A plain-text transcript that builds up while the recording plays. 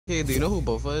Hey, do you know who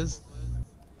Bofa is?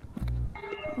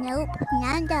 Nope,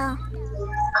 nada.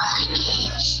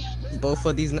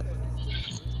 Bofa, these.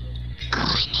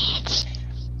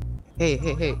 Hey.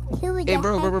 Who would Hey, the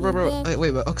bro. heck is this?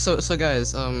 Wait. Okay, so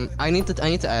guys, I need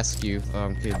to ask you,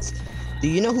 kids. Do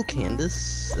you know who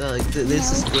Candace? There's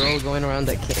this No. girl going around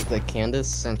like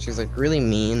Candace, and she's like really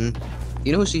mean. Do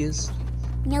you know who she is?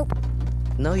 Nope.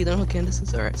 No, you don't know who Candace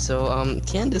is? Alright, so,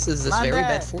 Candace is this very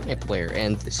bad Fortnite player,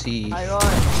 and she's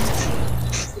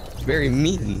very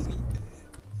mean.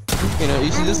 You know,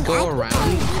 you should just go around.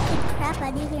 Crap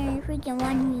out of here and freaking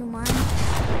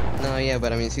 1v1. No, yeah,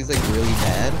 but I mean, she's like really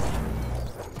bad.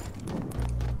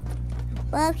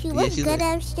 Well, if she was she's good,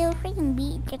 like- I'd still freaking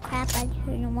beat the crap out of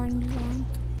her in a 1v1.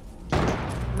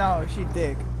 No, she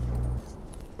dick.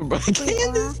 Bro,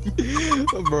 Candace!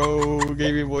 Bro,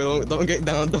 Gamey boy, don't get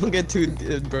down, don't get too,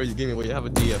 bro, you Gamey boy, you have a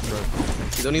DF, bro.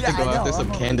 You don't need to go after some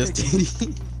Candace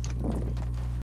titty.